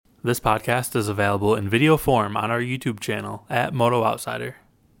This podcast is available in video form on our YouTube channel at Moto Outsider.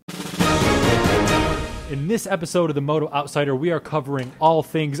 In this episode of the Moto Outsider, we are covering all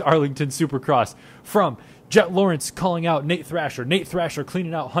things Arlington Supercross, from Jett Lawrence calling out Nate Thrasher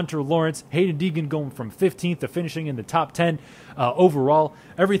cleaning out Hunter Lawrence, Haiden Deegan going from 15th to finishing in the top 10 overall,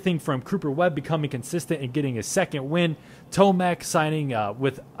 everything from Cooper Webb becoming consistent and getting his second win, Tomac signing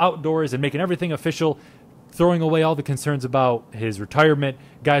with Outdoors and making everything official, throwing away all the concerns about his retirement.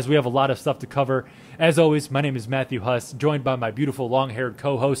 Guys, we have a lot of stuff to cover. As always, my name is Matthew Huss, joined by my beautiful long-haired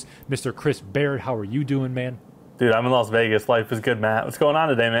co-host, Mr. Chris Baird. How are you doing, man? Dude, I'm in Las Vegas. Life is good, Matt. What's going on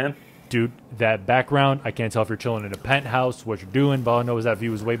today, man? Dude, that background, I can't tell if you're chilling in a penthouse, what you're doing, but all I know is that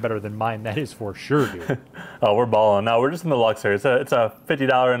view is way better than mine. That is for sure, dude. Oh, we're balling. No, we're just in the Luxor. It's a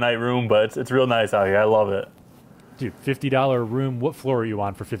 $50 a night room, but it's real nice out here. I love it. Dude, $50 room. What floor are you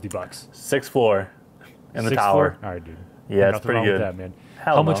on for $50? 6th floor in the Sixth tower. Floor? All right, dude. Yeah, it's Nothing pretty wrong good. With that, man.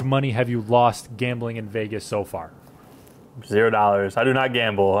 Hell How no. much money have you lost gambling in Vegas so far? $0. I do not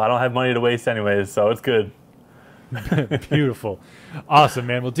gamble. I don't have money to waste anyways, so it's good. Beautiful. Awesome,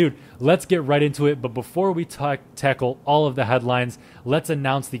 man. Well, dude, let's get right into it. But before we tackle all of the headlines, let's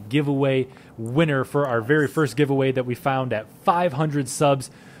announce the giveaway winner for our very first giveaway that we found at 500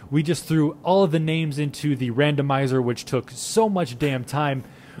 subs. We just threw all of the names into the randomizer, which took so much damn time.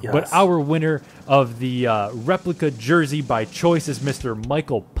 Yes. But our winner of the replica jersey by choice is Mr.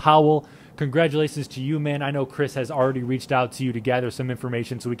 Michael Powell. Congratulations to you, man. I know Chris has already reached out to you to gather some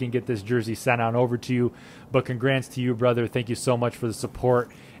information so we can get this jersey sent on over to you. But congrats to you, brother. Thank you so much for the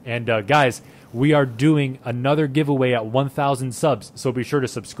support. And guys, we are doing another giveaway at 1,000 subs. So be sure to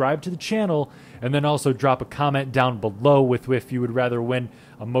subscribe to the channel and then also drop a comment down below with if you would rather win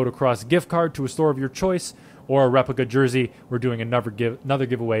a motocross gift card to a store of your choice or a replica jersey. We're doing another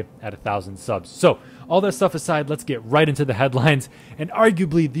giveaway at 1,000 subs. So all that stuff aside, let's get right into the headlines. And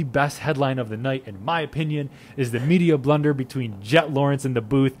arguably the best headline of the night, in my opinion, is the media blunder between Jett Lawrence in the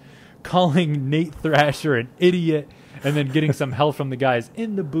booth, calling Nate Thrasher an idiot, and then getting some help from the guys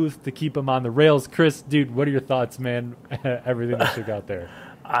in the booth to keep him on the rails. Chris, dude, what are your thoughts, man? Everything that shook out there.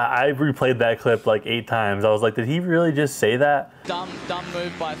 I replayed that clip like 8 times. I was like, did he really just say that? Dumb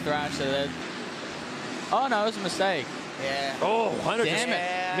move by Thrasher. Oh, no, it was a mistake. Yeah. Oh, Hunter Damn just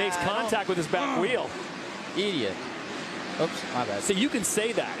it. makes contact with his back wheel. Idiot. Oops, my bad. So you can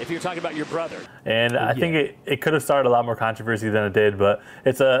say that if you're talking about your brother. And I think it could have started a lot more controversy than it did, but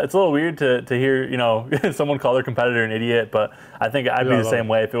it's a little weird to hear, someone call their competitor an idiot, but I think I'd be the same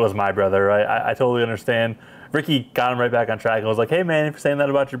way if it was my brother, right? I totally understand. Ricky got him right back on track and was like, hey, man, if you're saying that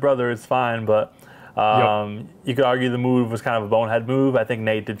about your brother, it's fine, but you could argue the move was kind of a bonehead move. I think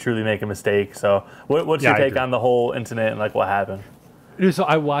Nate did truly make a mistake. So what's your take on the whole incident and like what happened? So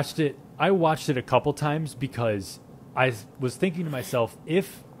I watched it a couple times because I was thinking to myself,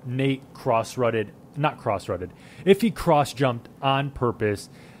 if Nate if he cross-jumped on purpose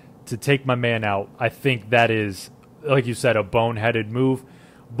to take my man out, I think that is, like you said, a boneheaded move.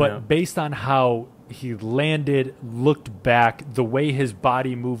 But based on how he landed, looked back, the way his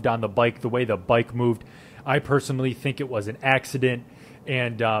body moved on the bike, the way the bike moved, I personally think it was an accident.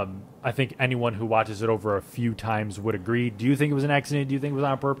 And I think anyone who watches it over a few times would agree. Do you think it was an accident? Do you think it was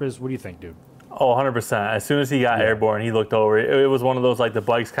on purpose? What do you think, dude? Oh, 100%. As soon as he got airborne, he looked over. It was one of those, like, the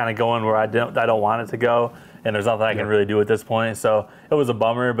bike's kind of going where I don't want it to go, and there's nothing I can really do at this point. So it was a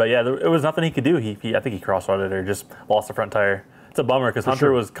bummer. But, yeah, it was nothing he could do. I think he cross-rutted or just lost the front tire. It's a bummer because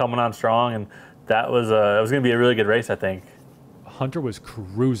Hunter was coming on strong, and that was it was going to be a really good race, I think. Hunter was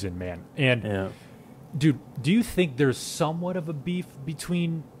cruising, man. And, dude, do you think there's somewhat of a beef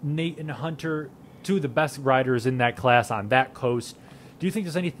between Nate and Hunter, two of the best riders in that class on that coast? Do you think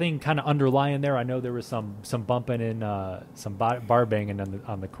there's anything kind of underlying there? I know there was some bumping and some bar banging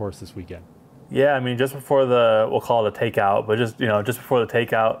on the course this weekend. Yeah, I mean, just before we'll call it a takeout, but just before the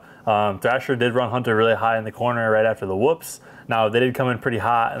takeout, Thrasher did run Hunter really high in the corner right after the whoops. Now, they did come in pretty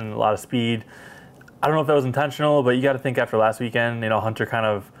hot and a lot of speed. I don't know if that was intentional, but you got to think after last weekend, Hunter kind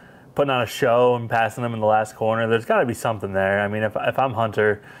of putting on a show and passing him in the last corner. There's got to be something there. I mean, if I'm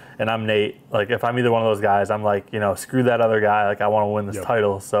Hunter and I'm Nate, like if I'm either one of those guys, I'm like, screw that other guy. Like I want to win this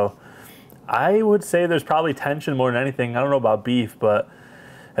title. So I would say there's probably tension more than anything. I don't know about beef, but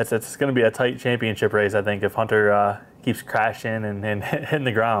it's going to be a tight championship race, I think, if Hunter keeps crashing and hitting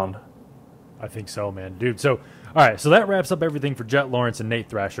the ground. I think so, man. Dude, so, all right, so that wraps up everything for Jett Lawrence and Nate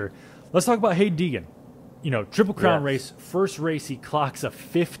Thrasher. Let's talk about Haiden Deegan. Triple Crown race, first race, he clocks a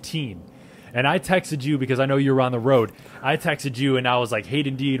 15. And I texted you because I know you were on the road. I texted you, and I was like,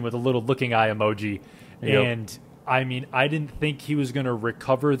 Haiden Deegan with a little looking eye emoji. Yep. And I mean, I didn't think he was going to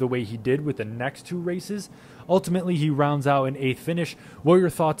recover the way he did with the next 2 races. Ultimately, he rounds out an 8th finish. What are your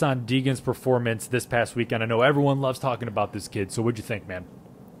thoughts on Deegan's performance this past weekend? I know everyone loves talking about this kid, so what'd you think, man?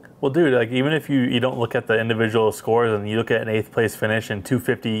 Well, dude, like even if you don't look at the individual scores and you look at an 8th place finish in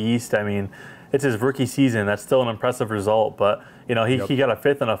 250 East, I mean, it's his rookie season. That's still an impressive result. But, you know, he got a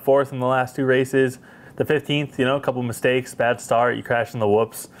 5th and a 4th in the last 2 races. The 15th, you know, a couple mistakes, bad start, you crash in the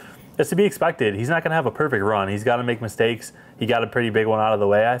whoops. It's to be expected. He's not going to have a perfect run. He's got to make mistakes. He got a pretty big one out of the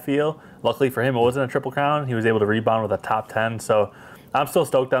way, I feel. Luckily for him, it wasn't a Triple Crown. He was able to rebound with a top 10. So I'm still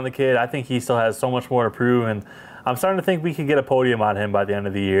stoked on the kid. I think he still has so much more to prove. And I'm starting to think we could get a podium on him by the end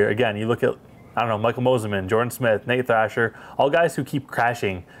of the year. Again, you look at, I don't know, Michael Moseman, Jordan Smith, Nate Thrasher, all guys who keep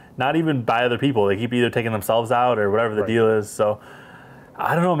crashing, not even by other people. They keep either taking themselves out or whatever the deal is. So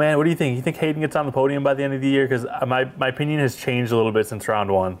I don't know, man. What do you think? You think Haiden gets on the podium by the end of the year? Because my opinion has changed a little bit since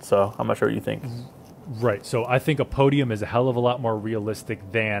round 1. So I'm not sure what you think. Right. So I think a podium is a hell of a lot more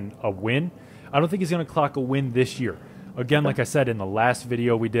realistic than a win. I don't think he's going to clock a win this year. Again, like I said in the last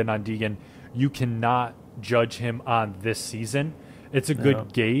video we did on Deegan, you cannot judge him on this season. It's a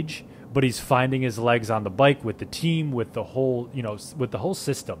good gauge, but he's finding his legs on the bike with the team, with the whole, you know, with the whole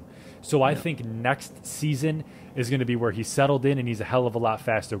system. So I think next season is going to be where he's settled in and he's a hell of a lot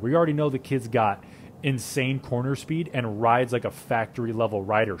faster. We already know the kid's got insane corner speed and rides like a factory level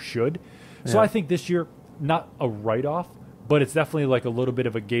rider should. So I think this year, not a write-off, but it's definitely like a little bit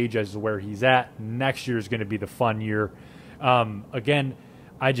of a gauge as to where he's at. Next year is going to be the fun year. Again,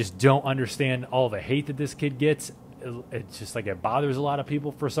 I just don't understand all the hate that this kid gets. It's just like it bothers a lot of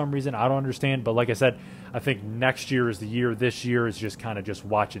people for some reason. I don't understand. But like I said, I think next year is the year. This year is just kind of just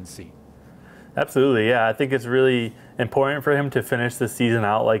watch and see. Absolutely, yeah. I think it's really important for him to finish the season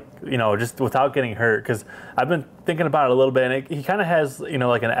out, like, you know, just without getting hurt. Because I've been thinking about it a little bit, and he kind of has, you know,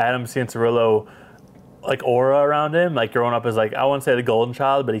 like an Adam Cianciarulo, like, aura around him. Like, growing up as, like, I wouldn't say the golden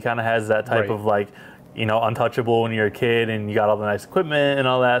child, but he kind of has that type of, like, you know, untouchable when you're a kid and you got all the nice equipment and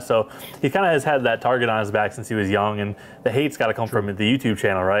all that. So he kind of has had that target on his back since he was young. And the hate's got to come from the YouTube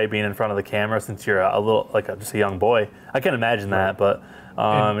channel, right? Being in front of the camera since you're a little, like, just a young boy. I can imagine that, but...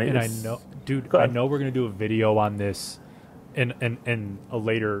 and I know... Dude, I know we're going to do a video on this in a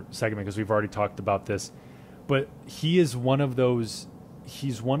later segment because we've already talked about this. But he is one of those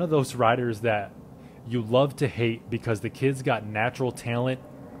riders that you love to hate because the kid's got natural talent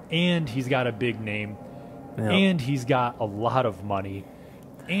and he's got a big name and he's got a lot of money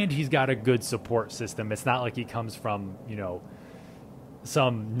and he's got a good support system. It's not like he comes from, you know,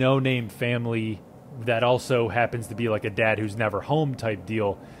 some no-name family that also happens to be like a dad who's never home type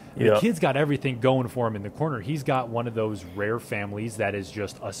deal. The kid's got everything going for him in the corner. He's got one of those rare families that is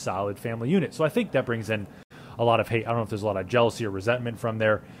just a solid family unit. So I think that brings in a lot of hate. I don't know if there's a lot of jealousy or resentment from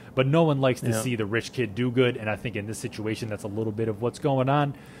there, but no one likes to see the rich kid do good. And I think in this situation, that's a little bit of what's going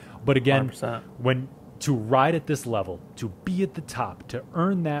on. But again, 100%. When to ride at this level, to be at the top, to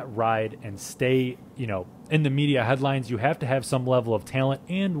earn that ride and stay, you know, in the media headlines, you have to have some level of talent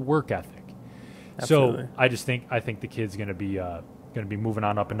and work ethic. Absolutely. So I think the kid's going to be moving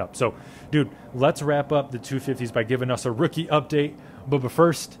on up and up. So, dude, let's wrap up the 250s by giving us a rookie update. But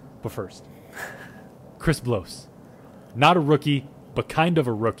first, Chris Blows. Not a rookie, but kind of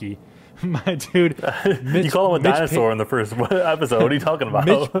a rookie. My dude. You call him a dinosaur in the first episode. What are you talking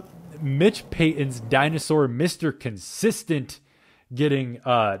about? Mitch Payton's dinosaur, Mr. Consistent, getting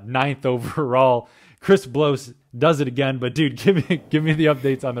 9th overall. Chris Blows does it again. But, dude, give me the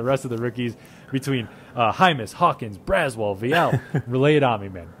updates on the rest of the rookies between Hymas, Hawkins, Braswell, Vial. Relay it on me,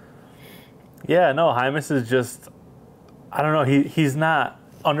 man. Yeah, no, Hymas is just, I don't know, he's not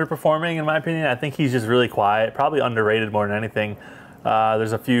underperforming in my opinion. I think he's just really quiet, probably underrated more than anything.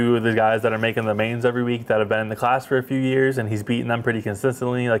 There's a few of the guys that are making the mains every week that have been in the class for a few years, and he's beating them pretty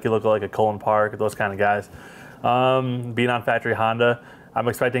consistently. Like, you look like a Cullen Park, those kind of guys. Being on Factory Honda, I'm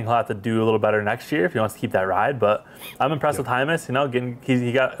expecting he'll have to do a little better next year if he wants to keep that ride. But I'm impressed with Hymas. You know,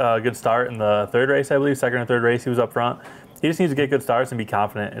 he got a good start in the 3rd race, I believe, 2nd or 3rd race. He was up front. He just needs to get good starts and be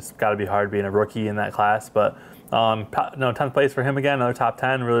confident. It's got to be hard being a rookie in that class. But 10th place for him again, another top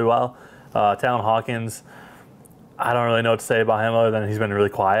 10, really well. Talon Hawkins, I don't really know what to say about him other than he's been really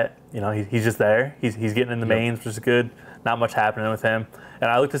quiet. You know, he's just there. He's getting in the mains, which is good. Not much happening with him.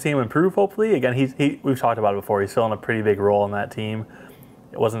 And I look to see him improve, hopefully. Again, we've talked about it before. He's filling a pretty big role in that team.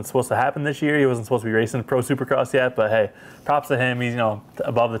 It wasn't supposed to happen this year. He wasn't supposed to be racing Pro Supercross yet. But, hey, props to him. He's, you know,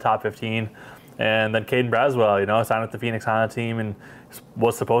 above the top 15. And then Caden Braswell, you know, signed with the Phoenix Honda team and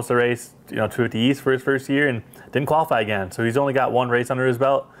was supposed to race, you know, 250 East for his first year and didn't qualify again. So he's only got 1 race under his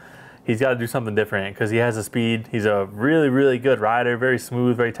belt. He's got to do something different because he has the speed. He's a really, really good rider, very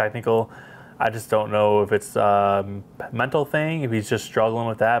smooth, very technical. I just don't know if it's a mental thing, if he's just struggling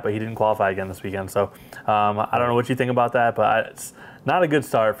with that, but he didn't qualify again this weekend. So I don't know what you think about that, but it's not a good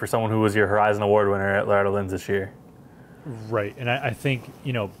start for someone who was your Horizon Award winner at Loretta Lynn's this year. Right, and I think,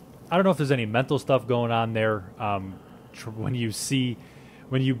 I don't know if there's any mental stuff going on there. When you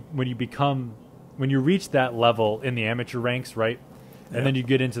reach that level in the amateur ranks, right? And then you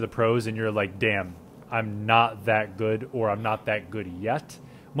get into the pros and you're like, damn, I'm not that good, or I'm not that good yet.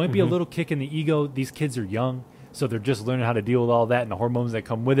 Might be a little kick in the ego. These kids are young, so they're just learning how to deal with all that and the hormones that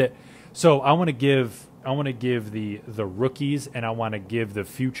come with it. So I want to give the rookies, and I want to give the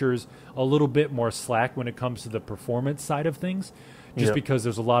futures a little bit more slack when it comes to the performance side of things, just because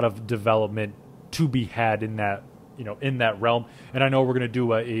there's a lot of development to be had in that in that realm. And I know we're going to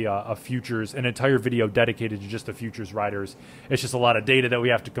do a futures, an entire video dedicated to just the futures riders. It's just a lot of data that we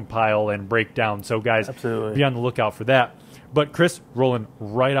have to compile and break down. So guys, absolutely be on the lookout for that. But Chris, rolling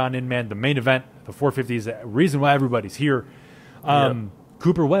right on in, man. The main event, the 450 is the reason why everybody's here.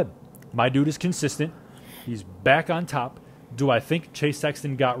 Cooper Webb, my dude is consistent. He's back on top. Do I think Chase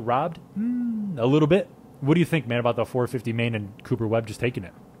Sexton got robbed? A little bit. What do you think, man, about the 450 main and Cooper Webb just taking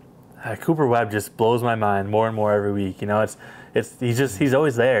it? Cooper Webb just blows my mind more and more every week. He's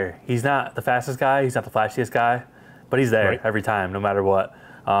always there. He's not the fastest guy. He's not the flashiest guy, but he's there every time, no matter what.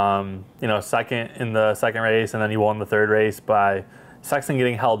 Second in the second race, and then he won the third race by Sexton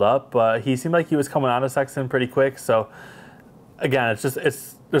getting held up. But he seemed like he was coming out of Sexton pretty quick. So again,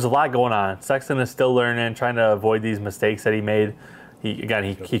 there's a lot going on. Sexton is still learning, trying to avoid these mistakes that he made.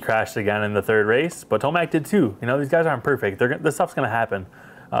 He crashed again in the third race, but Tomac did too. These guys aren't perfect. This stuff's going to happen.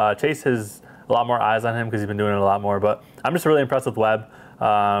 Chase has a lot more eyes on him because he's been doing it a lot more. But I'm just really impressed with Webb.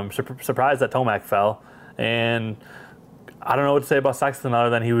 Surprised that Tomac fell. And I don't know what to say about Sexton other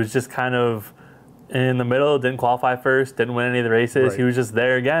than he was just kind of in the middle, didn't qualify first, didn't win any of the races. Right. He was just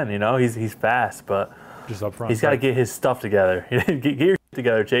there again. He's fast, but just up front, he's got to get his stuff together. Get your shit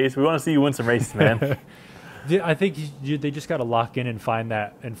together, Chase. We want to see you win some races, man. I think they just got to lock in and find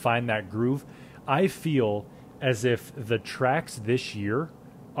that groove. I feel as if the tracks this year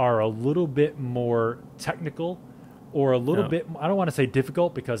are a little bit more technical, or a little bit, I don't want to say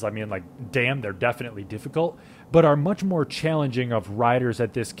difficult, because they're definitely difficult, but are much more challenging of riders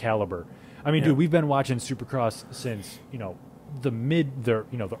at this caliber. Dude, we've been watching Supercross since,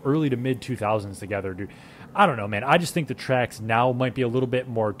 the early to mid 2000s together, dude. I don't know, man. I just think the tracks now might be a little bit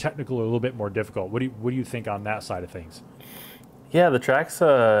more technical or a little bit more difficult. What do you think on that side of things? Yeah, the tracks,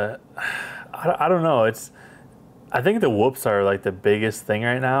 I don't know. I think the whoops are like the biggest thing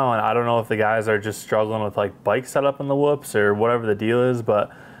right now, and I don't know if the guys are just struggling with like bike setup on the whoops or whatever the deal is.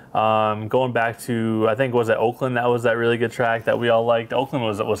 But going back to, I think, was it Oakland? That was that really good track that we all liked. Oakland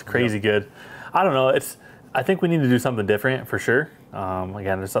was crazy good. I don't know. I think we need to do something different for sure.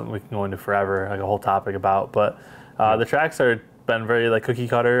 Again, it's something we can go into forever, like a whole topic about. But the tracks are been very like cookie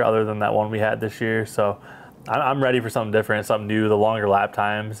cutter, other than that one we had this year. So I'm ready for something different, something new. The longer lap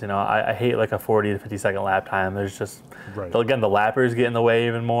times, I hate like a 40 to 50 second lap time. There's just again, the lappers get in the way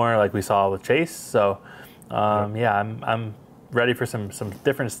even more, like we saw with Chase. So I'm ready for some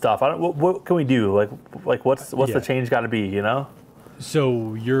different stuff. What can we do? Like what's the change got to be?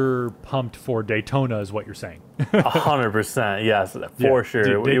 So you're pumped for Daytona, is what you're saying? 100%, yes, for sure.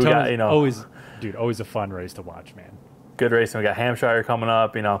 Dude, Daytona's always a fun race to watch, man. Good race, and we got Hampshire coming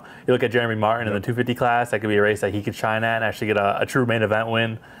up. You look at Jeremy Martin in the 250 class. That could be a race that he could shine at and actually get a true main event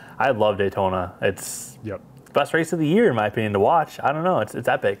win. I love Daytona. It's the best race of the year, in my opinion, to watch. I don't know. It's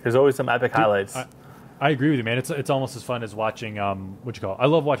epic. There's always some epic highlights. I agree with you, man. It's almost as fun as watching I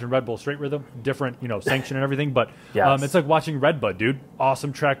love watching Red Bull Straight Rhythm, different sanction and everything, but it's like watching Red Bud, dude.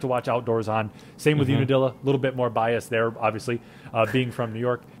 Awesome track to watch outdoors on. Same with Unadilla, a little bit more bias there, obviously, being from New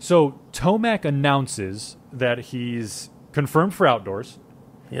York. So Tomac announces that he's confirmed for outdoors.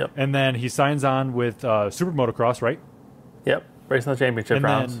 Yep. And then he signs on with Super Motocross, right? Yep. Racing the championship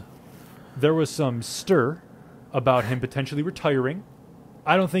rounds. Then there was some stir about him potentially retiring.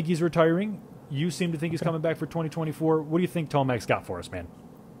 I don't think he's retiring. You seem to think he's coming back for 2024. What do you think Tomac's got for us, man?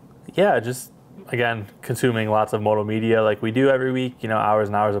 Yeah, just, again, consuming lots of moto media like we do every week, hours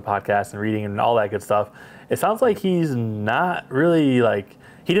and hours of podcasts and reading and all that good stuff. It sounds like he's not really,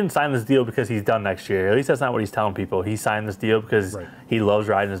 he didn't sign this deal because he's done next year. At least that's not what he's telling people. He signed this deal because he loves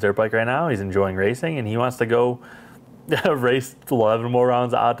riding his dirt bike right now. He's enjoying racing, and he wants to go race 11 more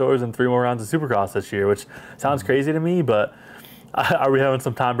rounds of outdoors and 3 more rounds of Supercross this year, which sounds crazy to me, but are we having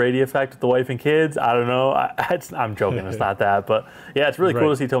some Tom Brady effect with the wife and kids? I don't know. I'm joking. It's not that. But, yeah, it's really cool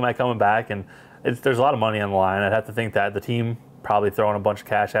to see Tomac coming back. And there's a lot of money on the line. I'd have to think that the team probably throwing a bunch of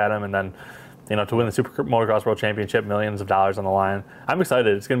cash at him. And then to win the Super Motocross World Championship, millions of dollars on the line. I'm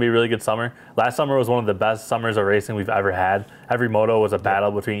excited. It's going to be a really good summer. Last summer was one of the best summers of racing we've ever had. Every moto was a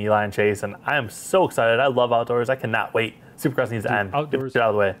battle between Eli and Chase, and I am so excited. I love outdoors. I cannot wait. Supercross needs to end. Outdoors, Get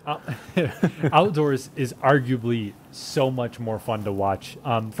out of the way. Outdoors is arguably so much more fun to watch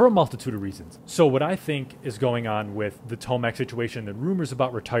for a multitude of reasons. So what I think is going on with the Tomac situation, the rumors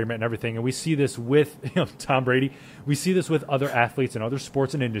about retirement and everything, and we see this with Tom Brady, we see this with other athletes and other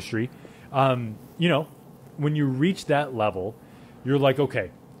sports and industry. When you reach that level, you're like, okay,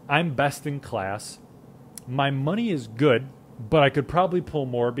 I'm best in class. My money is good, but I could probably pull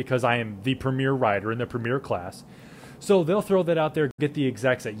more because I am the premier rider in the premier class. So they'll throw that out there, get the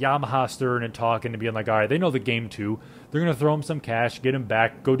execs at Yamaha stirring and talking and being like, all right, they know the game too. They're going to throw them some cash, get them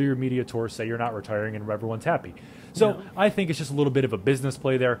back, go do your media tour, say you're not retiring, and everyone's happy. So I think it's just a little bit of a business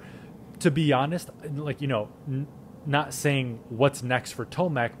play there. To be honest, not saying what's next for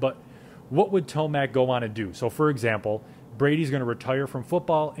Tomac, but what would Tomac go on to do? So, for example, Brady's going to retire from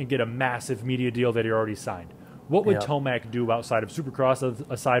football and get a massive media deal that he already signed. What would Tomac do outside of Supercross,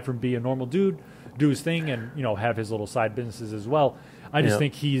 aside from be a normal dude, do his thing, and have his little side businesses as well? I just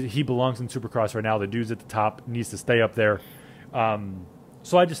think he belongs in Supercross right now. The dude's at the top, needs to stay up there.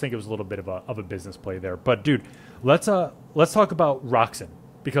 So I just think it was a little bit of a business play there. But dude, let's talk about Roczen,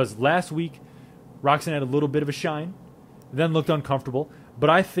 because last week Roczen had a little bit of a shine, then looked uncomfortable. But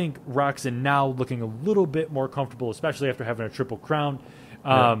I think Roczen now looking a little bit more comfortable, especially after having a Triple Crown.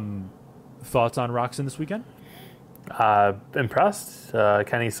 Thoughts on Roczen this weekend? Impressed.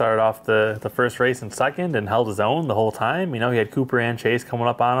 Kenny started off the first race in second and held his own the whole time. He had Cooper and Chase coming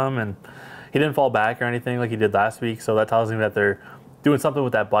up on him, and he didn't fall back or anything like he did last week. So that tells me that they're doing something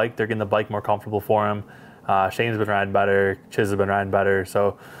with that bike. They're getting the bike more comfortable for him. Shane's been riding better. Chiz has been riding better.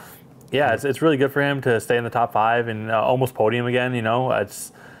 So yeah, it's really good for him to stay in the top 5 and almost podium again.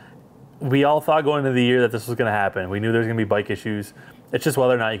 We all thought going into the year that this was going to happen. We knew there was going to be bike issues. It's just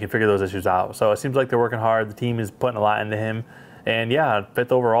whether or not you can figure those issues out. So it seems like they're working hard. The team is putting a lot into him. And yeah,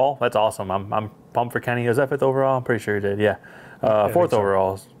 5th overall. That's awesome. I'm pumped for Kenny. Was that 5th overall? I'm pretty sure he did. Yeah. 4th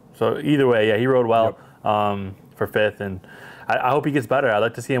overall. So either way, yeah, he rode well for 5th. And I hope he gets better. I'd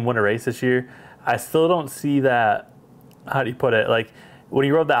like to see him win a race this year. I still don't see that. How do you put it? Like, when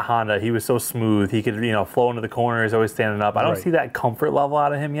he rode that Honda, he was so smooth. He could, flow into the corners, always standing up. I don't see that comfort level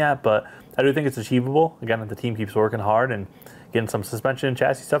out of him yet, but I do think it's achievable. Again, if the team keeps working hard and getting some suspension and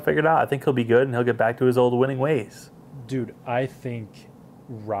chassis stuff figured out, I think he'll be good and he'll get back to his old winning ways. Dude, I think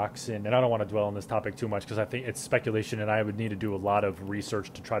Roczen, and I don't want to dwell on this topic too much because I think it's speculation and I would need to do a lot of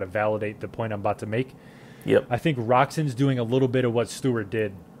research to try to validate the point I'm about to make. Yep. I think Roxon's doing a little bit of what Stewart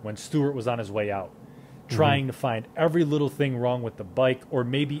did when Stewart was on his way out. Trying to find every little thing wrong with the bike, or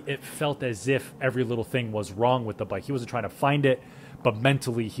maybe it felt as if every little thing was wrong with the bike. He wasn't trying to find it, but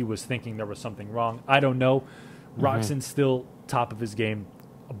mentally he was thinking there was something wrong. I don't know. Roxon's still top of his game,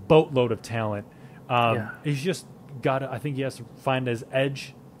 a boatload of talent. He's just got to, I think he has to find his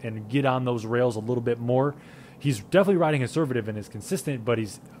edge and get on those rails a little bit more. He's definitely riding conservative and is consistent, but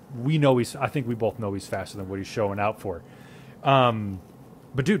I think we both know he's faster than what he's showing out for.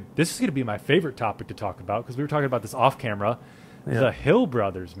 But, dude, this is going to be my favorite topic to talk about because we were talking about this off camera. The Hill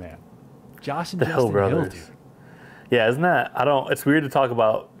brothers, man. Josh and Justin Hill brothers. Dude. Yeah, isn't that? It's weird to talk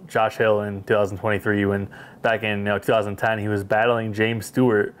about Josh Hill in 2023 when back in 2010 he was battling James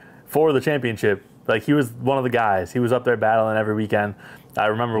Stewart for the championship. Like, he was one of the guys. He was up there battling every weekend. I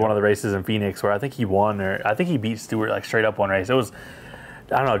remember one of the races in Phoenix where I think he won, or I think he beat Stewart like straight up one race. It was,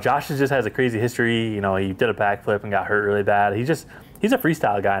 I don't know, Josh just has a crazy history. He did a backflip and got hurt really bad. He's a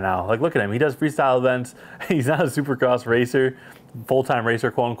freestyle guy now. Like, look at him. He does freestyle events. He's not a supercross racer, full-time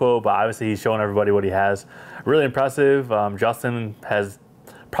racer, quote-unquote, but obviously he's showing everybody what he has. Really impressive. Justin has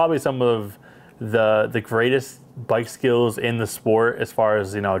probably some of the greatest bike skills in the sport as far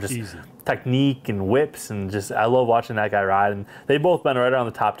as, just easy technique and whips, and just I love watching that guy ride. And they've both been right around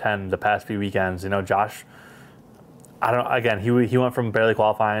the top 10 the past few weekends. Josh, he went from barely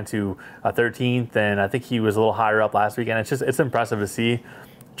qualifying to 13th, and I think he was a little higher up last weekend. It's impressive to see.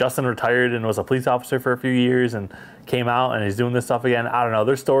 Justin retired and was a police officer for a few years and came out and he's doing this stuff again. I don't know.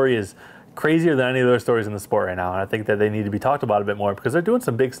 Their story is crazier than any of their stories in the sport right now, and I think that they need to be talked about a bit more because they're doing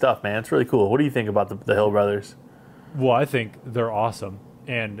some big stuff, man. It's really cool. What do you think about the Hill brothers? Well, I think they're awesome,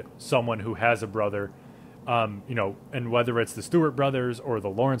 and someone who has a brother, and whether it's the Stewart brothers or the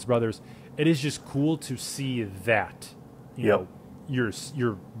Lawrence brothers, it is just cool to see that,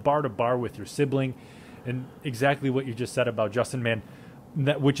 you're bar to bar with your sibling, and exactly what you just said about Justin, man,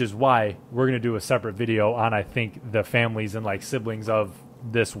 which is why we're going to do a separate video on, I think, the families and like siblings of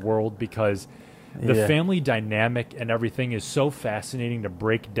this world, because The Yeah. family dynamic and everything is so fascinating to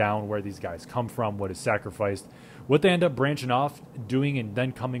break down where these guys come from, what is sacrificed, what they end up branching off doing, and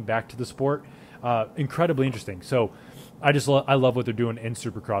then coming back to the sport. Incredibly interesting. So I love what they're doing in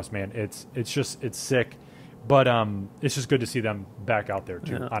Supercross, man. It's sick. But it's just good to see them back out there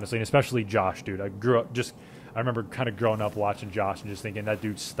too, honestly, and especially Josh, dude. I remember kind of growing up watching Josh and just thinking that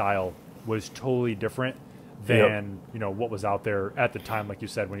dude's style was totally different than what was out there at the time, like you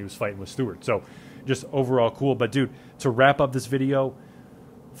said, when he was fighting with Stewart. So just overall cool. But dude, to wrap up this video,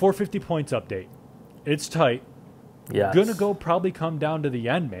 450 points update. It's tight. Yeah, Gonna probably come down to the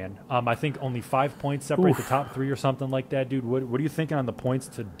end, man. I think only 5 points separate the top three or something like that, dude. What are you thinking on the points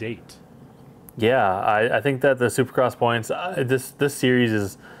to date? Yeah, I think that the Supercross points, this series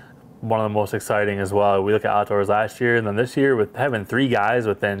is one of the most exciting as well. We look at Outdoors last year, and then this year with having 3 guys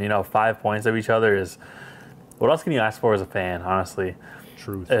within 5 points of each other is, what else can you ask for as a fan, honestly?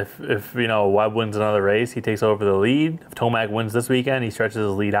 Truth. If Webb wins another race, he takes over the lead. If Tomac wins this weekend, he stretches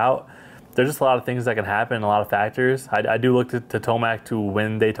his lead out. There's just a lot of things that can happen, a lot of factors. I do look to Tomac to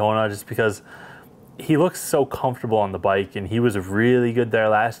win Daytona just because he looks so comfortable on the bike, and he was really good there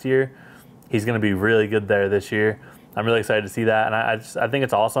last year. He's going to be really good there this year. I'm really excited to see that, and I think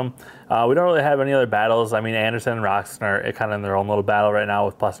it's awesome. We don't really have any other battles. I mean, Anderson and Roxon are kind of in their own little battle right now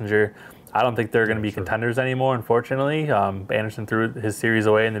with Plessinger. I don't think they're going to be contenders anymore, unfortunately. Anderson threw his series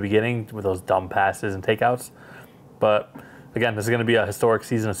away in the beginning with those dumb passes and takeouts. But again, this is going to be a historic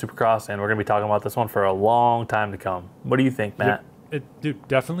season of Supercross, and we're going to be talking about this one for a long time to come. What do you think, Matt? Dude,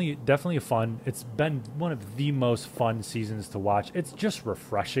 definitely fun. It's been one of the most fun seasons to watch. It's just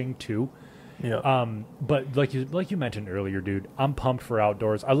refreshing too. Yeah. But like you mentioned earlier, dude, I'm pumped for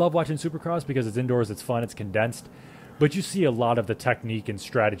Outdoors. I love watching Supercross because it's indoors, it's fun, it's condensed. But you see a lot of the technique and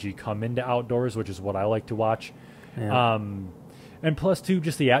strategy come into Outdoors, which is what I like to watch. Yeah. And plus, too,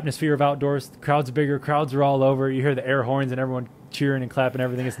 just the atmosphere of Outdoors. The crowd's bigger. Crowds are all over. You hear the air horns and everyone cheering and clapping.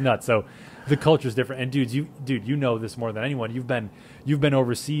 Everything is nuts. So the culture's different. And you know this more than anyone. You've been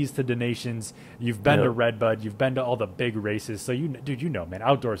overseas to the nations. You've been to Redbud. You've been to all the big races. So you know, man,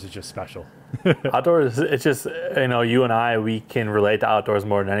 Outdoors is just special. Outdoors, it's just, you and I, we can relate to Outdoors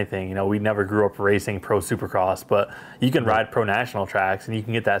more than anything. We never grew up racing pro Supercross, but you can ride pro national tracks and you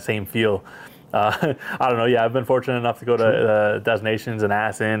can get that same feel. I don't know. Yeah, I've been fortunate enough to go to destinations in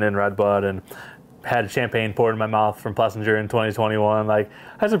Assen and Redbud, and had champagne poured in my mouth from Plessinger in 2021. Like,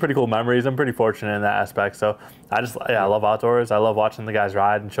 I had some pretty cool memories. I'm pretty fortunate in that aspect. So I love Outdoors. I love watching the guys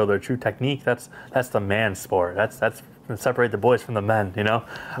ride and show their true technique. That's the man sport. That's separate the boys from the men.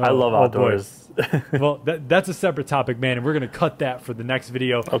 I love Outdoors. Well, that's a separate topic, man, and we're going to cut that for the next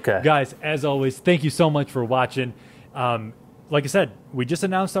video. Okay. Guys, as always, thank you so much for watching. Like I said, we just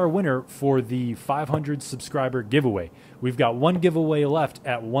announced our winner for the 500 subscriber giveaway. We've got one giveaway left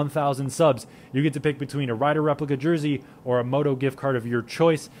at 1,000 subs. You get to pick between a Rider replica jersey or a Moto gift card of your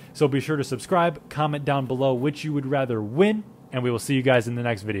choice. So be sure to subscribe, comment down below which you would rather win, and we will see you guys in the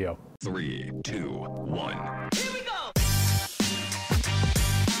next video. 3, 2, 1.